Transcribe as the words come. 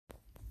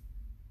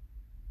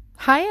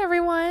Hi,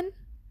 everyone.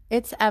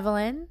 It's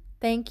Evelyn.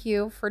 Thank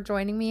you for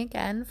joining me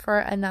again for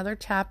another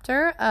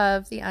chapter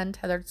of The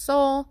Untethered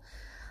Soul.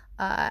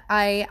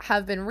 I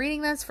have been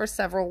reading this for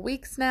several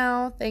weeks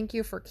now. Thank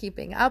you for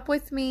keeping up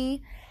with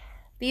me.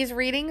 These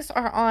readings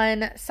are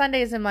on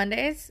Sundays and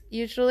Mondays,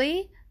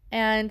 usually,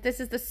 and this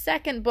is the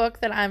second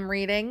book that I'm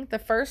reading. The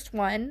first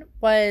one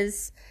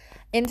was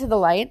Into the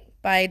Light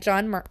by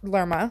John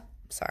Lerma.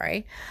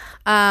 Sorry.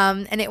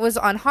 And it was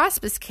on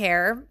hospice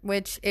care,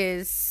 which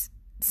is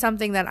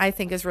something that I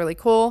think is really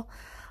cool,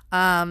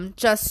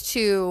 just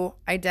to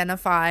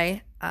identify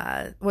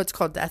what's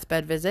called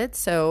deathbed visits.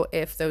 So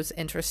if those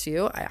interest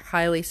you, I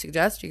highly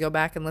suggest you go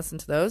back and listen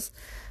to those.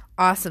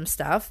 Awesome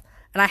stuff.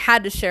 And I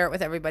had to share it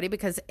with everybody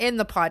because in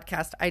the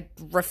podcast, I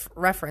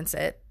reference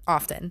it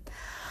often.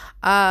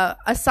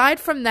 Aside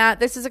from that,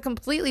 this is a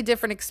completely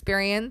different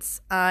experience,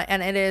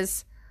 and it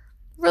is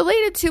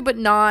related to but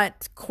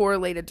not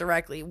correlated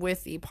directly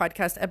with the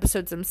podcast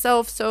episodes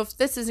themselves. So if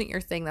this isn't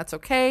your thing, that's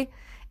okay.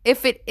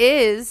 If it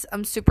is,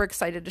 I'm super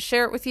excited to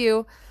share it with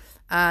you.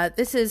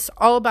 This is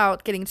all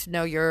about getting to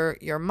know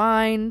your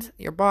mind,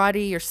 your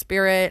body, your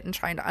spirit, and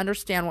trying to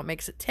understand what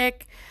makes it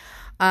tick.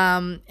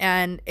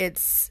 And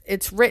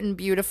it's written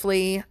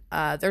beautifully.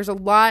 There's a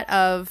lot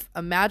of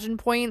imagine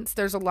points.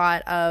 There's a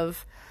lot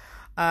of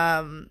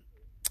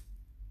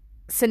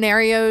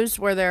scenarios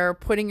where they're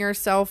putting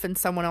yourself in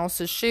someone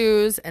else's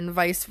shoes and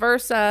vice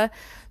versa.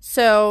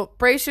 So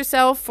brace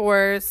yourself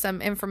for some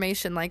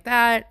information like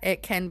that.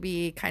 It can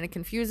be kind of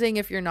confusing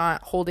if you're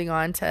not holding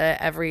on to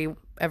every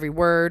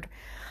word.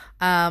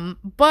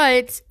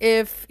 But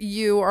if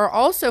you are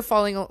also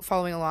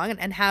following along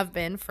and have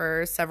been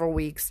for several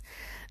weeks,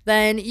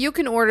 then you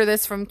can order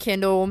this from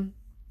Kindle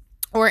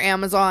or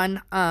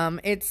Amazon.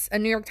 It's a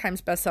New York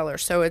Times bestseller,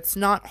 so it's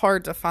not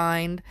hard to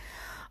find.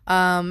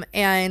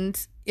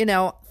 And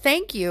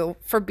thank you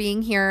for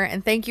being here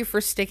and thank you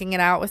for sticking it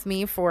out with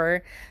me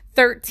for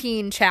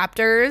 13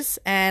 chapters.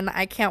 And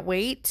I can't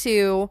wait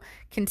to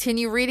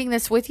continue reading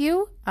this with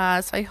you.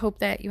 So I hope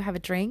that you have a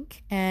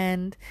drink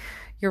and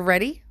you're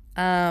ready.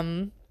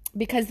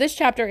 Because this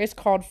chapter is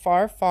called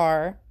Far,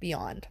 Far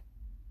Beyond.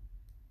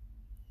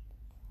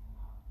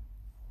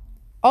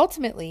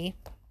 Ultimately,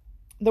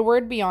 the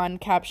word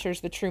beyond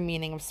captures the true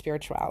meaning of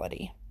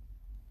spirituality.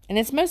 In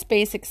its most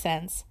basic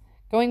sense,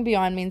 going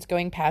beyond means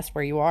going past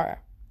where you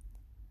are.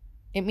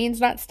 It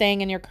means not staying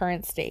in your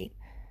current state.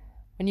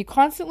 When you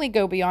constantly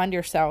go beyond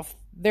yourself,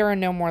 there are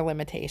no more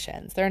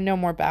limitations. There are no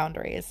more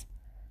boundaries.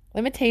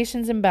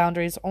 Limitations and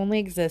boundaries only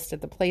exist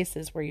at the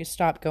places where you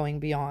stop going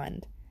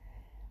beyond.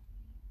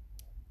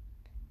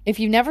 If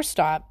you never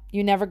stop,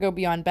 you never go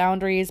beyond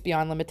boundaries,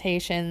 beyond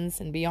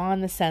limitations, and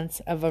beyond the sense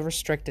of a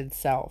restricted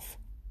self.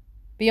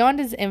 Beyond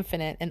is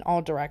infinite in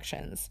all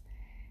directions.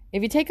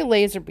 If you take a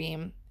laser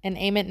beam and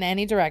aim it in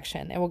any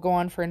direction, it will go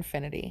on for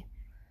infinity.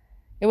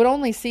 It would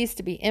only cease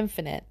to be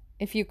infinite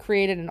if you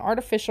created an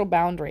artificial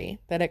boundary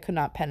that it could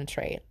not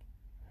penetrate.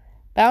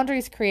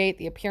 Boundaries create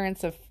the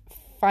appearance of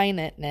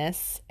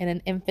finiteness in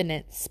an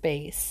infinite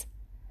space.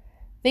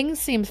 Things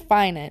seem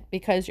finite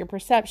because your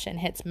perception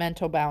hits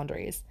mental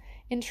boundaries.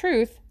 In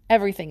truth,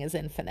 everything is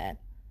infinite.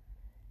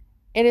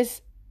 It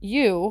is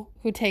you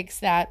who takes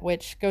that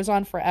which goes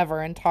on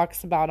forever and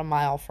talks about a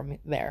mile from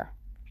there.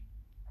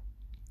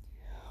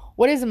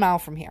 What is a mile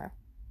from here?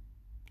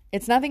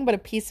 It's nothing but a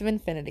piece of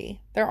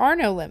infinity. There are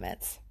no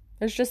limits.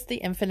 There's just the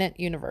infinite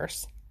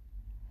universe.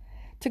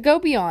 To go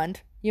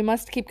beyond, you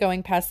must keep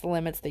going past the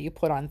limits that you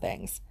put on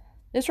things.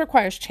 This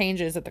requires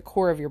changes at the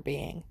core of your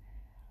being.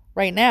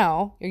 Right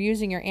now, you're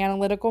using your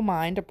analytical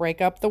mind to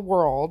break up the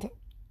world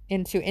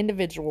into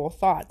individual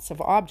thoughts of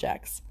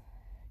objects.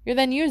 You're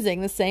then using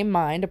the same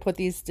mind to put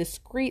these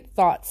discrete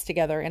thoughts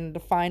together in a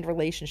defined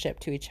relationship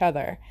to each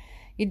other.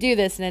 You do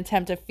this in an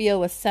attempt to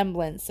feel a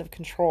semblance of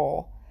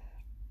control.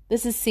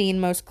 This is seen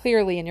most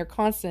clearly in your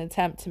constant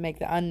attempt to make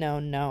the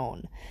unknown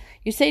known.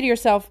 You say to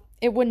yourself,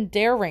 it wouldn't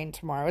dare rain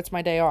tomorrow, it's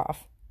my day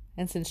off.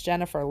 And since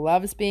Jennifer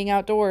loves being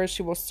outdoors,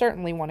 she will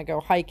certainly want to go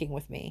hiking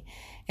with me.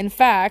 In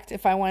fact,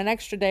 if I want an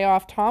extra day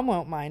off, Tom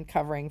won't mind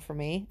covering for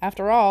me.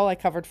 After all, I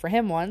covered for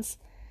him once.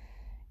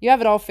 You have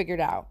it all figured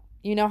out.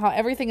 You know how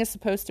everything is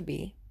supposed to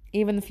be,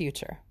 even the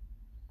future.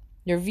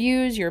 Your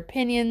views, your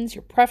opinions,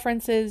 your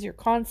preferences, your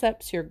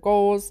concepts, your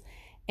goals,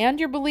 and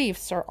your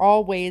beliefs are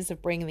all ways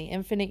of bringing the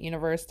infinite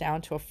universe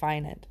down to a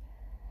finite,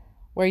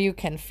 where you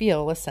can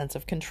feel a sense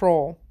of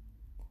control.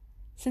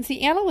 Since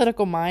the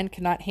analytical mind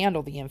cannot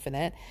handle the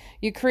infinite,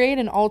 you create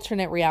an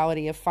alternate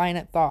reality of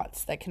finite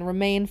thoughts that can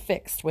remain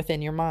fixed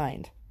within your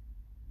mind.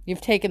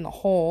 You've taken the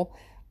whole,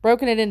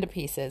 broken it into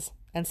pieces,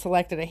 and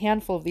selected a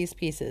handful of these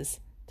pieces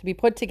to be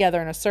put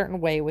together in a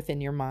certain way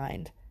within your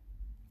mind.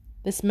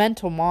 This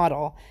mental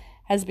model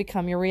has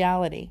become your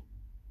reality.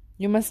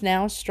 You must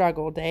now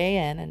struggle day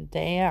in and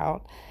day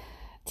out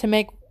to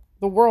make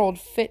the world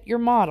fit your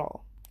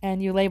model,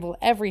 and you label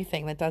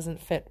everything that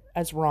doesn't fit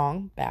as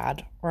wrong,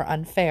 bad, or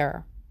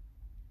unfair.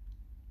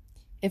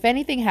 If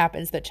anything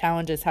happens that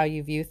challenges how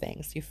you view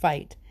things, you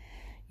fight,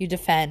 you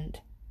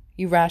defend,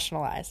 you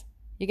rationalize,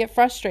 you get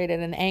frustrated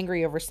and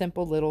angry over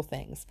simple little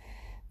things.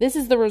 This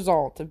is the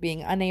result of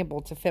being unable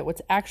to fit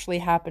what's actually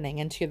happening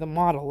into the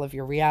model of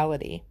your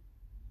reality.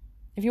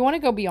 If you want to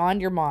go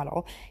beyond your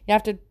model, you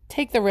have to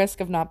take the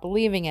risk of not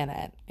believing in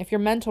it. If your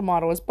mental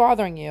model is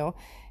bothering you,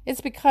 it's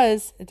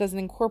because it doesn't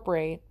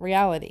incorporate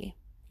reality.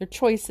 Your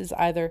choice is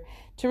either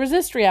to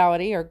resist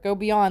reality or go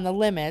beyond the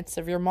limits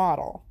of your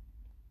model.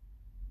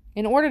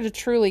 In order to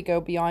truly go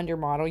beyond your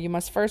model, you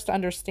must first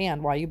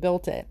understand why you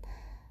built it.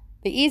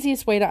 The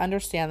easiest way to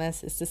understand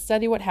this is to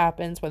study what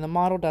happens when the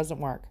model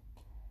doesn't work.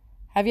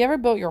 Have you ever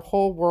built your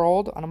whole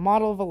world on a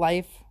model of a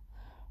life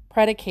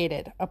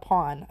predicated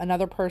upon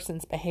another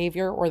person's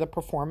behavior or the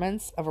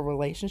performance of a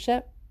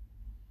relationship?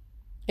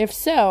 If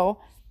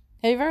so,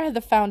 have you ever had the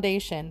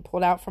foundation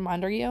pulled out from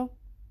under you?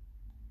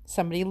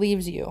 Somebody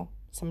leaves you,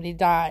 somebody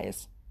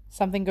dies,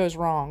 something goes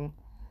wrong,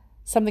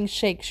 something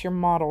shakes your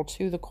model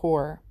to the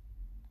core.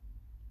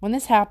 When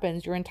this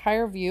happens, your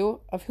entire view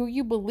of who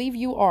you believe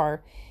you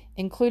are,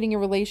 including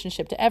your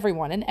relationship to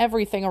everyone and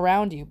everything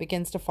around you,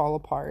 begins to fall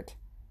apart.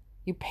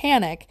 You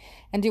panic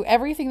and do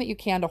everything that you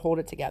can to hold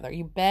it together.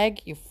 You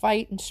beg, you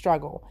fight, and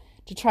struggle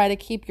to try to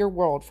keep your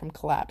world from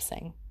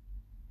collapsing.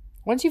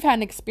 Once you've had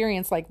an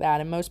experience like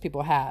that, and most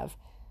people have,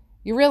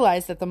 you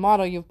realize that the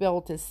model you've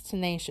built is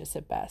tenacious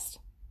at best.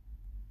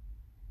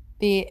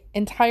 The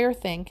entire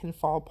thing can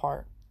fall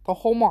apart. The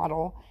whole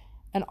model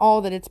and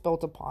all that it's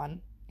built upon,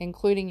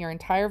 including your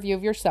entire view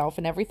of yourself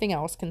and everything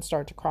else, can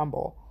start to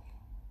crumble.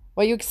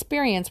 What you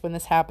experience when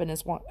this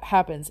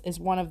happens is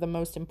one of the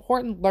most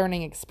important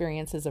learning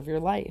experiences of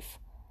your life.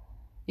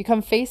 You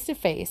come face to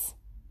face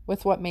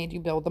with what made you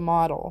build the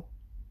model.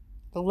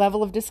 The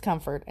level of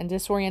discomfort and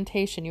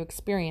disorientation you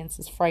experience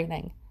is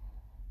frightening.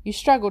 You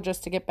struggle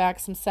just to get back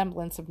some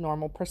semblance of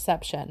normal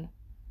perception.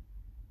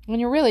 What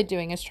you're really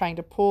doing is trying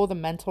to pull the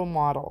mental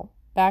model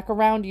back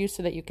around you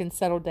so that you can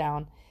settle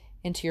down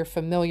into your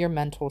familiar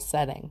mental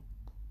setting.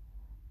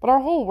 But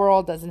our whole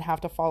world doesn't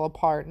have to fall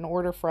apart in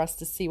order for us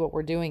to see what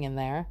we're doing in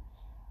there.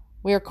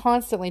 We are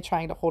constantly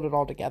trying to hold it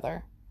all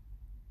together.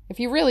 If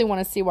you really want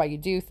to see why you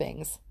do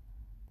things,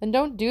 then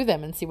don't do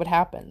them and see what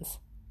happens.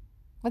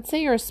 Let's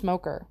say you're a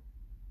smoker.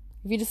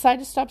 If you decide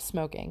to stop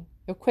smoking,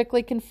 you'll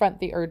quickly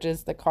confront the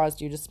urges that caused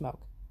you to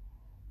smoke.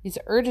 These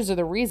urges are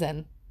the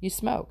reason you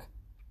smoke.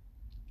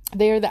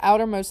 They are the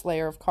outermost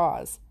layer of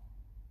cause.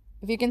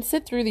 If you can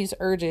sit through these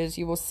urges,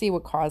 you will see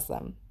what caused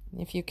them.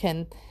 If you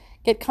can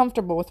get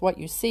comfortable with what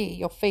you see,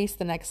 you'll face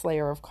the next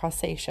layer of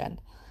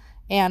causation,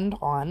 and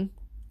on,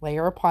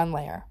 layer upon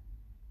layer.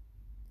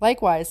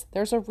 Likewise,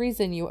 there's a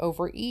reason you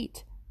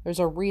overeat. There's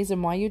a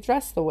reason why you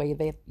dress the way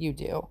that you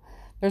do.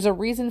 There's a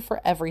reason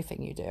for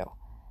everything you do.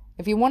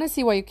 If you want to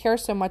see why you care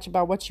so much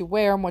about what you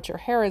wear and what your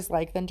hair is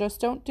like, then just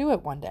don't do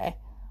it one day.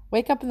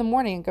 Wake up in the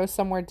morning and go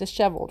somewhere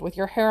disheveled with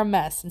your hair a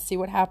mess and see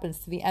what happens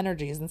to the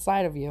energies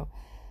inside of you.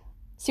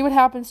 See what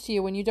happens to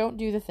you when you don't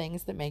do the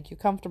things that make you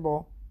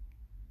comfortable.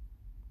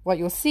 What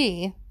you'll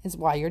see is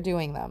why you're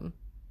doing them.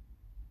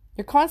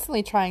 You're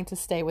constantly trying to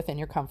stay within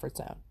your comfort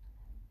zone.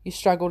 You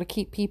struggle to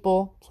keep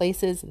people,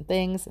 places, and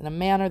things in a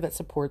manner that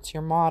supports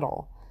your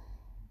model.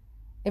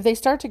 If they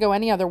start to go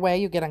any other way,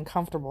 you get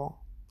uncomfortable.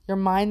 Your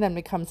mind then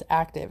becomes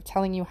active,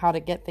 telling you how to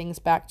get things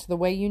back to the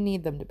way you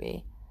need them to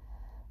be.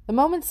 The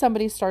moment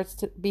somebody starts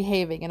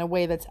behaving in a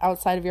way that's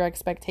outside of your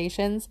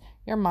expectations,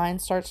 your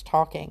mind starts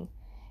talking.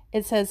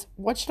 It says,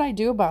 "What should I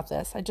do about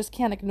this? I just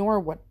can't ignore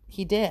what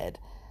he did.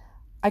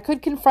 I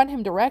could confront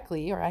him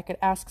directly, or I could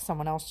ask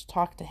someone else to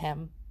talk to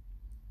him."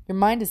 Your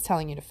mind is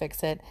telling you to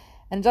fix it,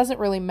 and it doesn't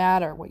really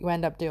matter what you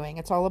end up doing.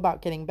 It's all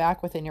about getting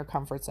back within your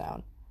comfort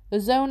zone.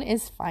 The zone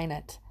is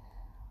finite.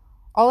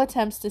 All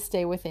attempts to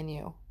stay within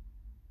you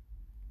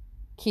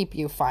keep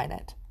you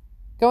finite.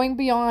 Going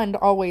beyond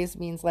always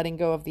means letting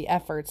go of the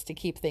efforts to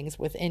keep things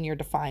within your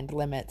defined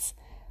limits.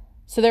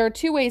 So there are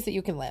two ways that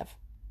you can live.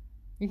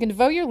 You can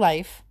devote your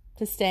life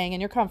to staying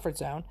in your comfort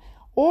zone,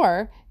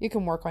 or you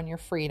can work on your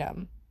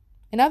freedom.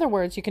 In other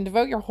words, you can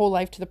devote your whole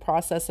life to the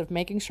process of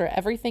making sure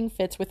everything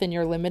fits within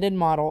your limited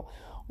model,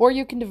 or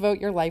you can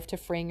devote your life to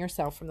freeing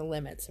yourself from the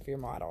limits of your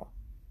model.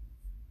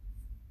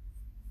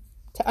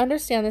 To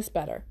understand this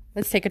better,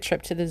 let's take a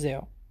trip to the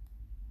zoo.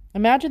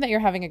 Imagine that you're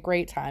having a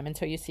great time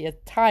until you see a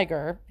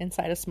tiger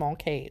inside a small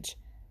cage.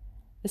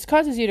 This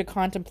causes you to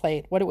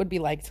contemplate what it would be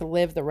like to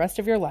live the rest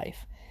of your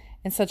life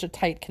in such a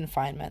tight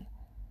confinement.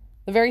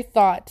 The very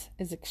thought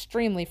is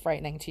extremely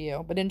frightening to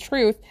you, but in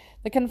truth,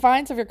 the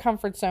confines of your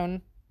comfort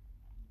zone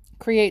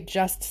create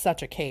just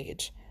such a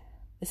cage.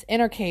 This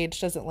inner cage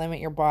doesn't limit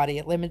your body,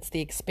 it limits the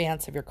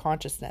expanse of your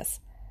consciousness.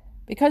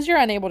 Because you're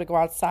unable to go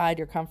outside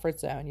your comfort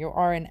zone, you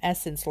are in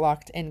essence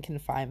locked in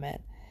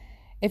confinement.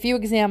 If you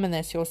examine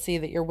this, you'll see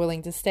that you're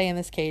willing to stay in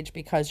this cage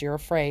because you're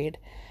afraid.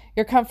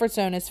 Your comfort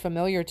zone is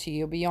familiar to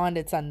you beyond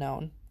its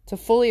unknown. To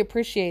fully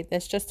appreciate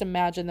this, just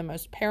imagine the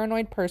most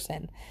paranoid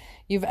person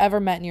you've ever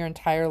met in your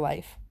entire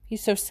life.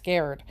 He's so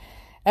scared.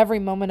 Every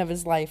moment of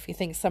his life, he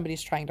thinks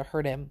somebody's trying to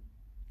hurt him.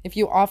 If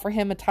you offer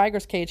him a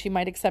tiger's cage, he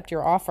might accept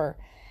your offer.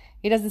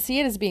 He doesn't see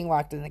it as being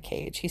locked in a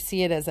cage. He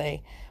sees it as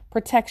a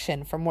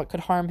protection from what could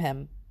harm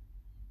him.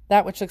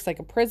 That which looks like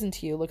a prison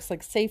to you looks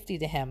like safety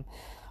to him.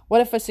 What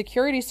if a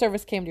security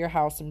service came to your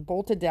house and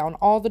bolted down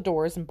all the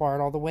doors and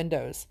barred all the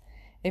windows?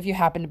 If you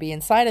happened to be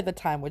inside at the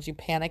time, would you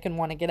panic and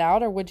want to get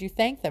out, or would you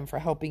thank them for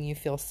helping you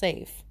feel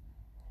safe?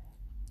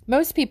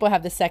 Most people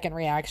have the second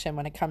reaction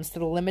when it comes to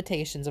the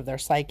limitations of their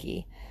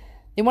psyche.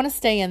 They want to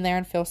stay in there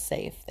and feel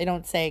safe. They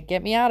don't say,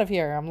 "Get me out of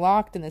here. I'm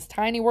locked in this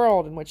tiny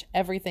world in which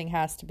everything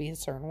has to be a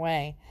certain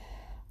way.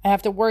 I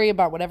have to worry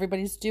about what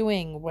everybody's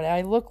doing, what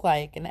I look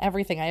like, and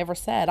everything I ever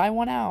said. I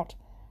want out."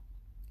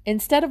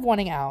 Instead of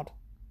wanting out,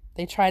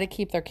 they try to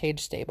keep their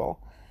cage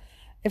stable.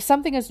 If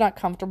something is not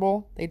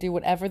comfortable, they do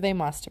whatever they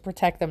must to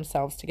protect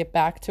themselves to get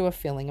back to a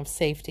feeling of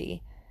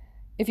safety.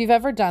 If you've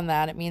ever done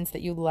that, it means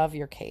that you love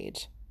your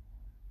cage.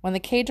 When the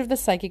cage of the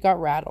psyche got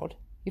rattled,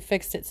 you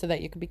fixed it so that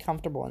you could be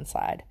comfortable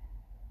inside.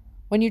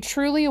 When you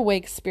truly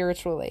awake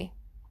spiritually,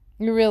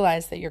 you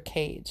realize that you're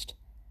caged.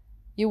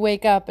 You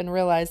wake up and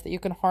realize that you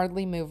can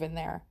hardly move in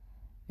there.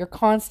 You're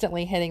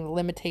constantly hitting the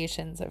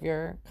limitations of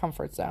your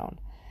comfort zone.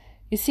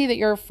 You see that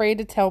you're afraid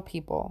to tell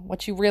people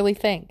what you really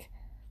think.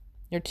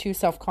 You're too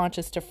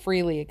self-conscious to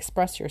freely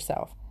express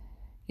yourself.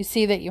 You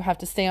see that you have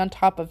to stay on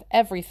top of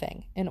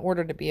everything in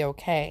order to be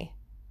okay.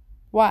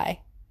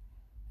 Why?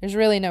 There's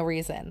really no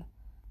reason.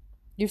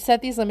 You've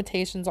set these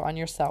limitations on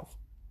yourself.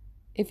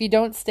 If you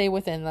don't stay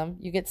within them,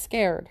 you get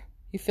scared,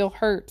 you feel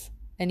hurt,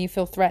 and you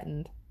feel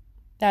threatened.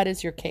 That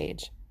is your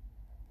cage.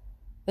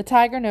 The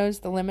tiger knows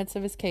the limits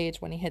of his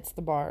cage when he hits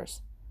the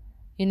bars.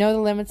 You know the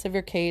limits of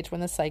your cage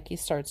when the psyche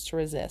starts to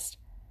resist.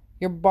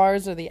 Your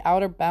bars are the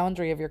outer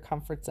boundary of your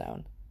comfort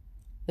zone.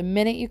 The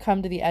minute you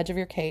come to the edge of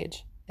your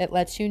cage, it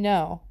lets you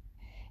know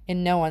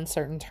in no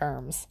uncertain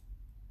terms.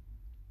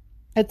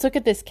 Let's look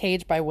at this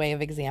cage by way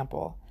of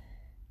example.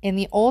 In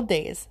the old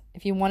days,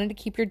 if you wanted to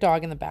keep your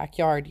dog in the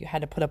backyard, you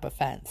had to put up a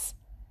fence.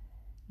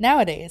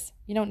 Nowadays,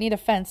 you don't need a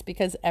fence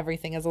because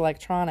everything is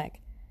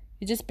electronic.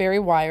 You just bury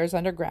wires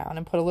underground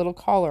and put a little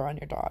collar on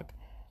your dog.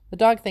 The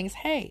dog thinks,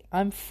 "Hey,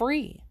 I'm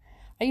free.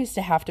 I used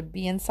to have to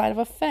be inside of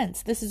a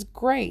fence. This is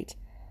great."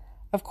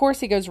 Of course,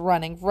 he goes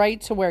running right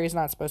to where he's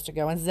not supposed to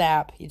go, and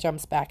zap, he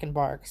jumps back and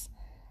barks.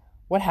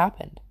 What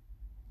happened?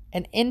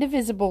 An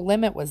indivisible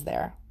limit was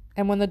there,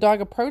 and when the dog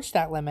approached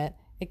that limit,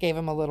 it gave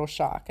him a little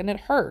shock, and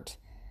it hurt.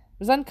 It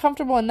was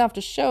uncomfortable enough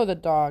to show the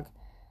dog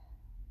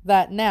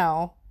that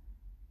now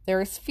there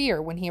is fear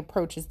when he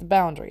approaches the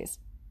boundaries.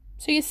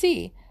 So you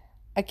see,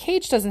 a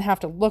cage doesn't have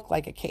to look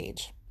like a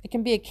cage. It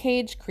can be a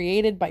cage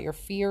created by your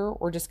fear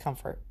or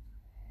discomfort.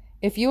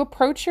 If you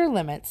approach your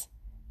limits,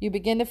 you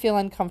begin to feel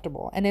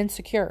uncomfortable and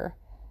insecure.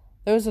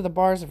 Those are the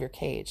bars of your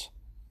cage.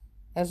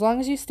 As long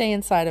as you stay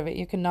inside of it,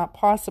 you cannot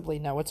possibly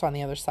know what's on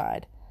the other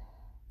side.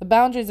 The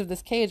boundaries of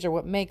this cage are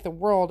what make the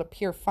world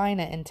appear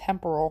finite and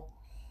temporal.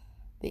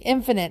 The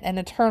infinite and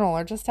eternal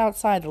are just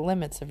outside the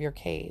limits of your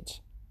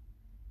cage.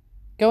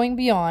 Going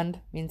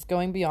beyond means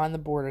going beyond the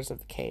borders of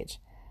the cage.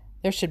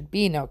 There should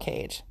be no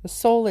cage. The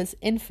soul is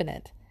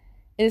infinite.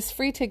 It is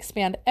free to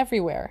expand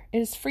everywhere.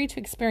 It is free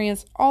to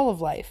experience all of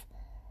life.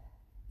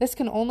 This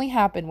can only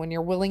happen when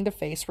you're willing to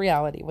face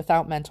reality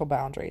without mental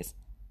boundaries.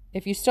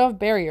 If you still have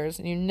barriers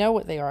and you know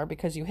what they are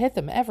because you hit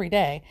them every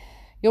day,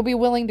 you'll be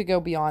willing to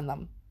go beyond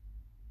them.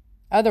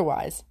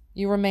 Otherwise,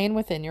 you remain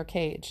within your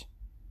cage.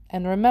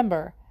 And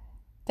remember,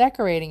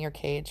 decorating your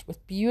cage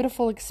with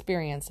beautiful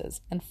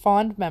experiences and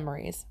fond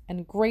memories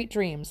and great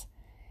dreams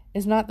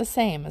is not the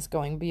same as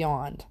going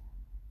beyond.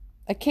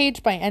 A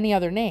cage by any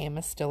other name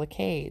is still a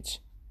cage.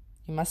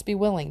 You must be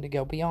willing to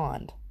go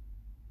beyond.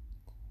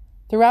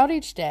 Throughout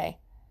each day,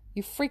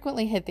 you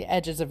frequently hit the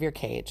edges of your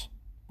cage.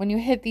 When you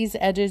hit these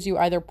edges, you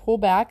either pull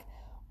back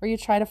or you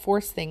try to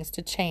force things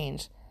to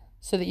change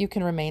so that you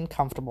can remain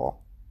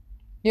comfortable.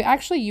 You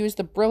actually use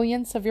the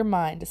brilliance of your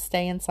mind to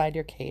stay inside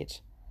your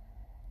cage.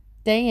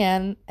 Day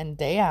in and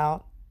day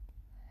out,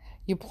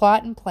 you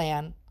plot and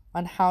plan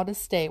on how to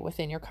stay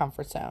within your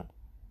comfort zone.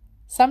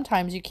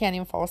 Sometimes you can't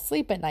even fall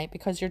asleep at night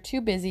because you're too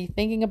busy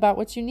thinking about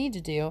what you need to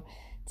do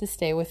to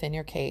stay within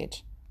your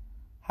cage.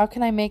 How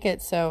can I make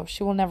it so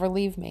she will never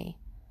leave me?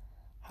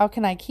 How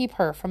can I keep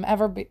her from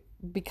ever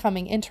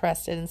becoming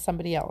interested in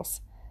somebody else?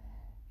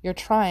 You're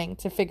trying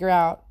to figure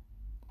out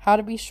how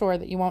to be sure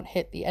that you won't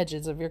hit the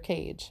edges of your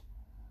cage.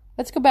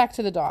 Let's go back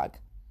to the dog.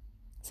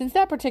 Since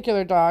that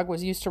particular dog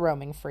was used to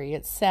roaming free,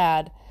 it's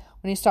sad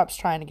when he stops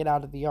trying to get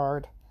out of the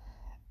yard.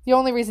 The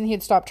only reason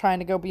he'd stop trying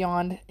to go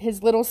beyond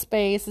his little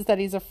space is that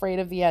he's afraid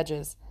of the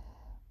edges.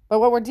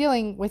 But what we're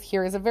dealing with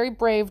here is a very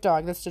brave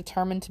dog that's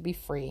determined to be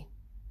free.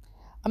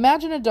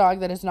 Imagine a dog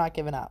that has not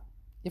given up.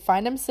 You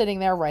find him sitting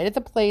there right at the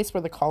place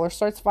where the collar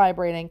starts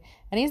vibrating,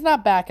 and he's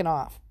not backing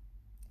off.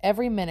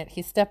 Every minute,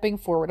 he's stepping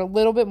forward a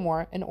little bit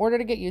more in order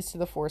to get used to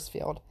the force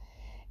field.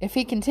 If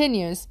he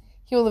continues,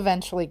 he will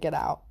eventually get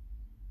out.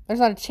 There's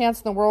not a chance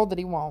in the world that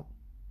he won't.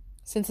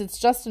 Since it's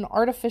just an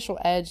artificial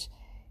edge,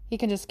 he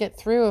can just get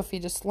through if he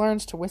just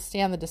learns to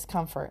withstand the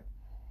discomfort.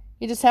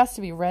 He just has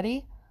to be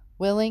ready,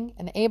 willing,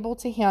 and able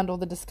to handle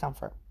the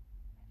discomfort.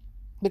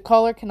 The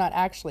collar cannot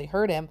actually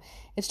hurt him.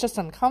 It's just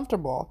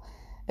uncomfortable.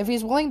 If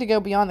he's willing to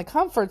go beyond the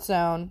comfort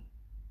zone,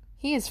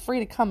 he is free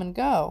to come and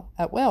go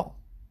at will.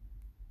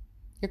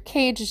 Your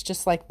cage is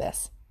just like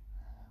this.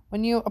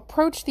 When you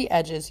approach the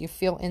edges, you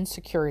feel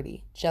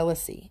insecurity,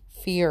 jealousy,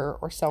 fear,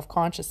 or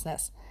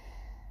self-consciousness.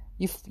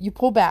 You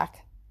pull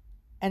back.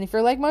 And if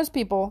you're like most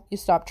people, you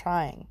stop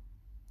trying.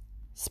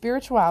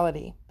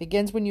 Spirituality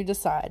begins when you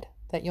decide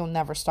that you'll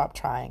never stop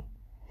trying.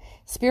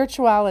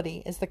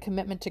 Spirituality is the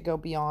commitment to go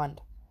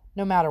beyond,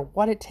 no matter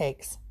what it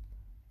takes.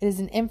 It is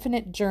an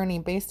infinite journey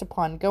based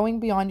upon going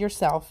beyond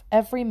yourself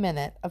every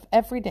minute of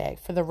every day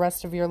for the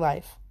rest of your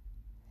life.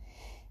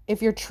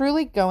 If you're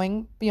truly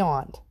going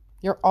beyond,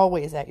 you're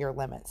always at your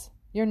limits.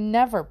 You're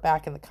never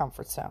back in the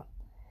comfort zone.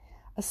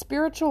 A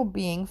spiritual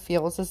being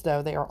feels as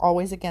though they are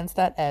always against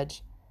that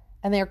edge,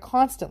 and they are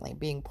constantly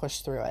being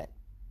pushed through it.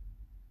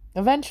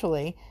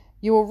 Eventually,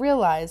 you will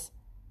realize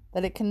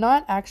that it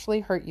cannot actually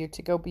hurt you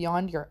to go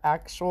beyond your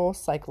actual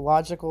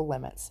psychological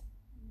limits.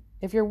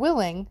 If you're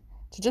willing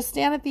to just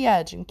stand at the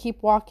edge and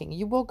keep walking,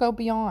 you will go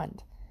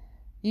beyond.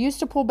 You used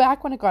to pull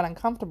back when it got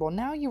uncomfortable.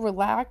 Now you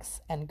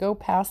relax and go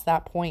past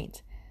that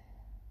point.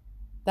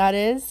 That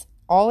is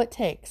all it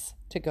takes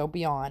to go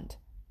beyond.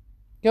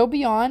 Go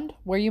beyond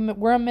where you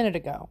were a minute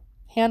ago,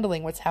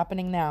 handling what's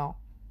happening now.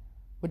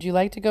 Would you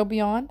like to go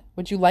beyond?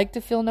 Would you like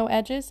to feel no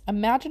edges?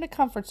 Imagine a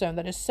comfort zone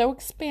that is so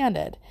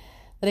expanded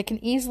that it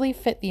can easily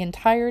fit the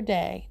entire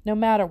day, no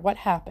matter what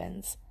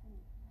happens.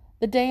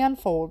 The day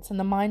unfolds and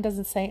the mind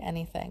doesn't say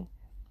anything.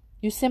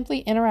 You simply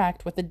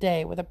interact with the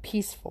day with a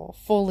peaceful,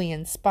 fully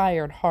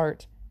inspired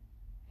heart.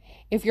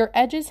 If your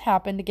edges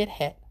happen to get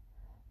hit,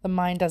 the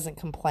mind doesn't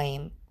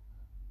complain.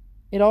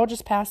 It all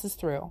just passes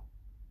through.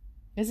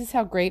 This is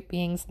how great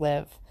beings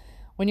live.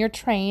 When you're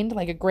trained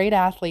like a great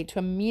athlete to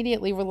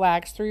immediately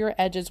relax through your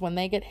edges when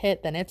they get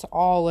hit, then it's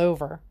all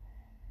over.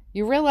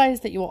 You realize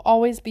that you will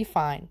always be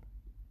fine.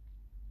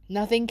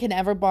 Nothing can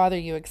ever bother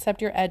you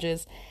except your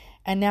edges,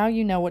 and now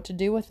you know what to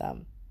do with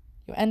them.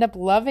 You end up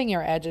loving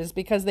your edges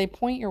because they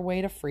point your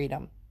way to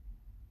freedom.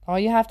 All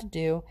you have to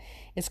do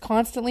is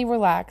constantly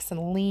relax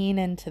and lean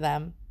into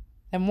them.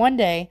 And one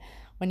day,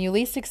 when you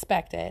least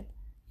expect it,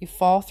 you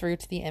fall through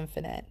to the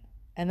infinite.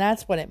 And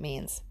that's what it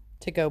means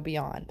to go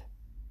beyond.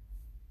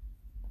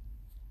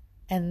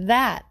 And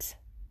that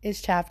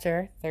is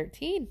chapter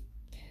 13.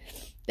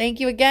 Thank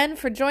you again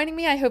for joining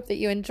me. I hope that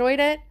you enjoyed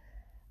it.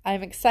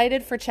 I'm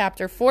excited for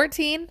chapter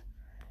 14.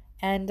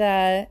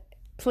 And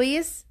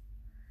please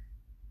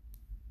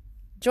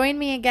join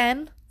me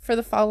again for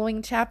the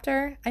following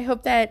chapter. I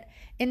hope that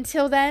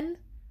until then,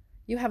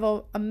 you have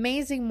an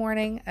amazing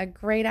morning, a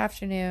great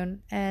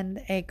afternoon,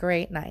 and a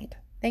great night.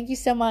 Thank you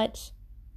so much.